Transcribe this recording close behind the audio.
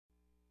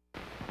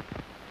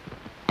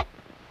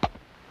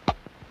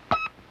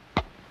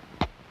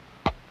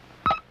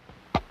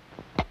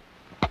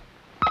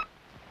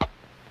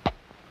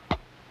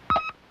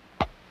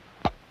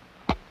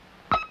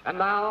And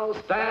now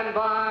stand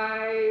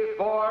by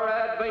for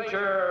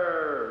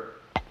adventure.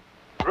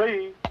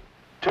 3,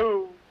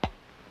 2,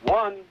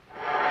 1.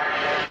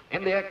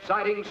 In the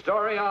exciting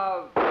story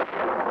of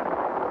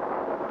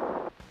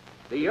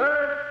the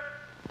Earth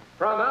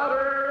from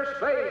outer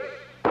space.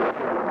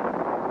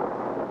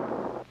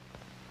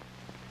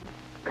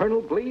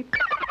 Colonel Bleep,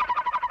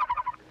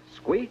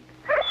 Squeak,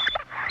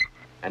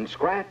 and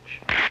Scratch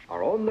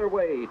are on their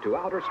way to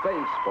outer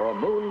space for a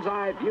moon's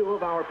eye view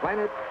of our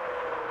planet,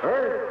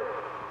 Earth.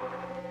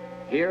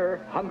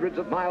 Here, hundreds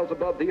of miles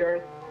above the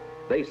Earth,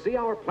 they see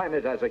our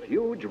planet as a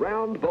huge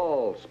round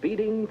ball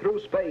speeding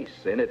through space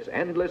in its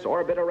endless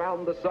orbit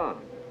around the sun.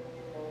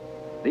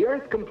 The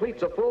Earth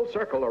completes a full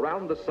circle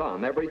around the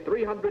sun every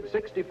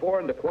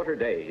 364¼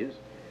 days,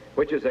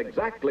 which is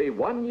exactly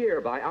 1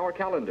 year by our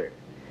calendar.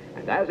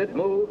 And as it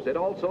moves, it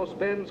also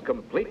spins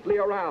completely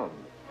around,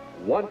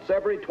 once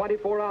every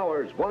 24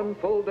 hours, 1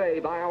 full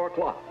day by our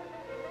clock.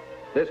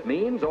 This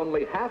means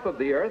only half of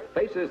the Earth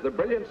faces the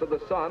brilliance of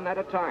the sun at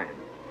a time,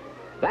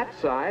 that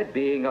side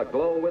being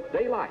aglow with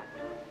daylight.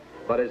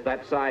 But as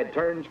that side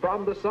turns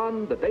from the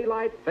sun, the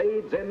daylight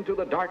fades into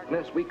the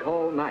darkness we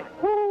call night.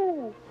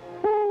 Woo!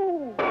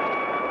 Woo!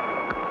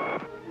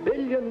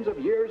 Billions of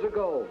years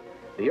ago,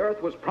 the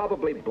Earth was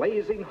probably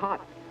blazing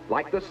hot,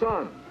 like the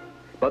sun.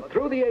 But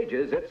through the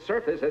ages, its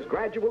surface has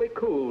gradually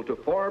cooled to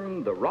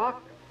form the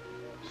rock,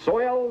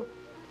 soil,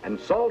 and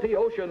salty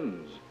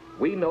oceans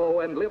we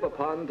know and live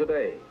upon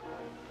today.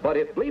 But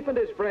if Bleep and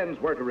his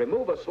friends were to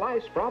remove a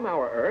slice from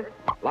our Earth,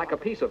 like a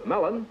piece of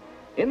melon,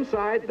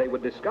 inside they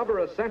would discover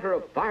a center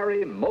of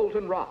fiery,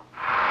 molten rock.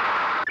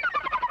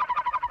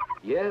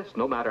 Yes,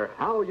 no matter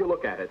how you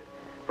look at it,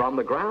 from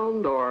the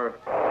ground or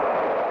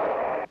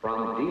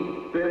from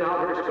deep in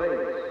outer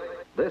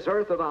space, this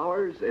Earth of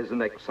ours is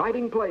an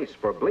exciting place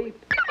for Bleep,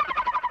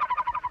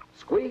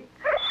 Squeak,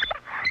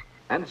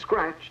 and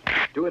Scratch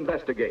to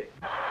investigate.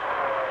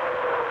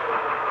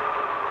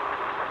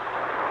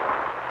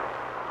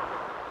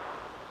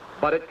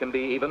 But it can be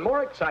even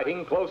more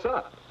exciting close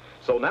up.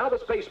 So now the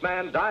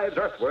spaceman dives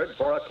earthward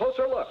for a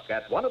closer look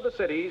at one of the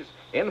cities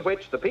in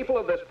which the people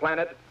of this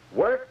planet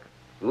work,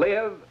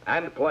 live,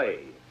 and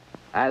play.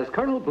 As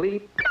Colonel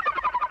Bleep,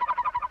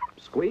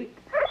 Squeak,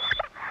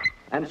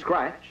 and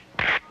Scratch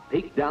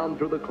peeked down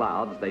through the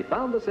clouds, they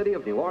found the city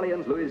of New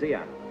Orleans,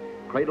 Louisiana,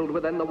 cradled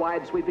within the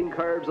wide sweeping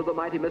curves of the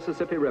mighty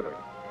Mississippi River.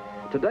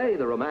 Today,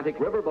 the romantic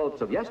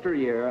riverboats of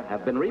yesteryear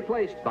have been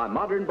replaced by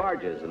modern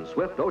barges and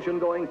swift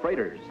ocean-going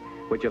freighters,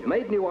 which have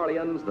made New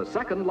Orleans the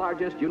second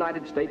largest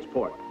United States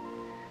port.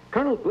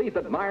 Colonel Bleep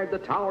admired the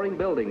towering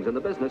buildings in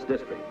the business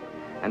district,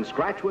 and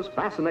Scratch was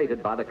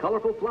fascinated by the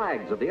colorful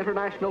flags of the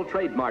International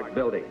Trade Mart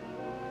building.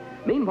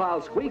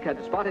 Meanwhile, Squeak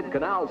had spotted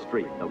Canal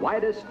Street, the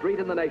widest street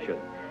in the nation,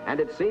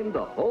 and it seemed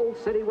the whole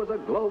city was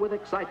aglow with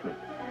excitement.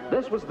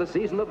 This was the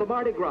season of the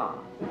Mardi Gras,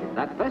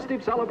 that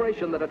festive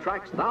celebration that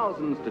attracts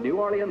thousands to New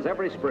Orleans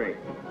every spring.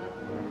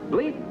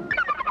 Bleep,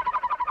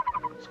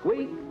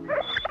 Squeak,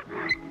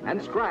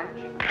 and Scratch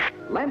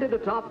landed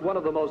atop one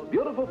of the most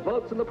beautiful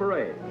floats in the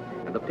parade,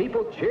 and the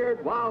people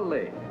cheered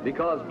wildly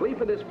because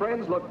Bleep and his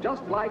friends looked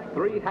just like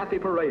 3 happy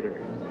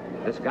paraders,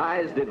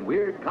 disguised in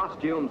weird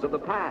costumes of the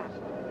past,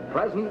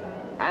 present,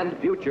 and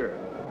future.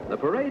 The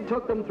parade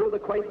took them through the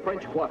quaint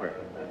French Quarter,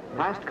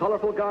 past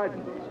colorful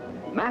gardens,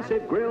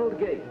 massive grilled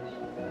gates,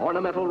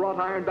 ornamental wrought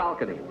iron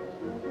balconies,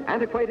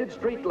 antiquated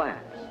street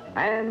lamps,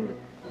 and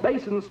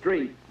Basin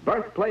Street,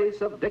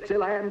 birthplace of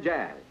Dixieland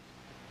jazz.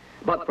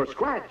 But for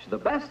Scratch, the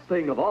best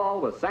thing of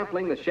all was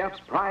sampling the chef's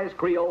prize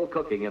Creole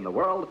cooking in the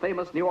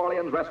world-famous New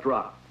Orleans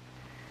restaurant.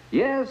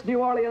 Yes, New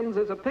Orleans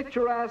is a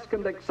picturesque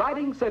and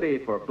exciting city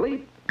for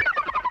Bleep,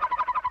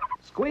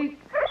 Squeak,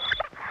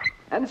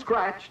 and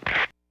Scratch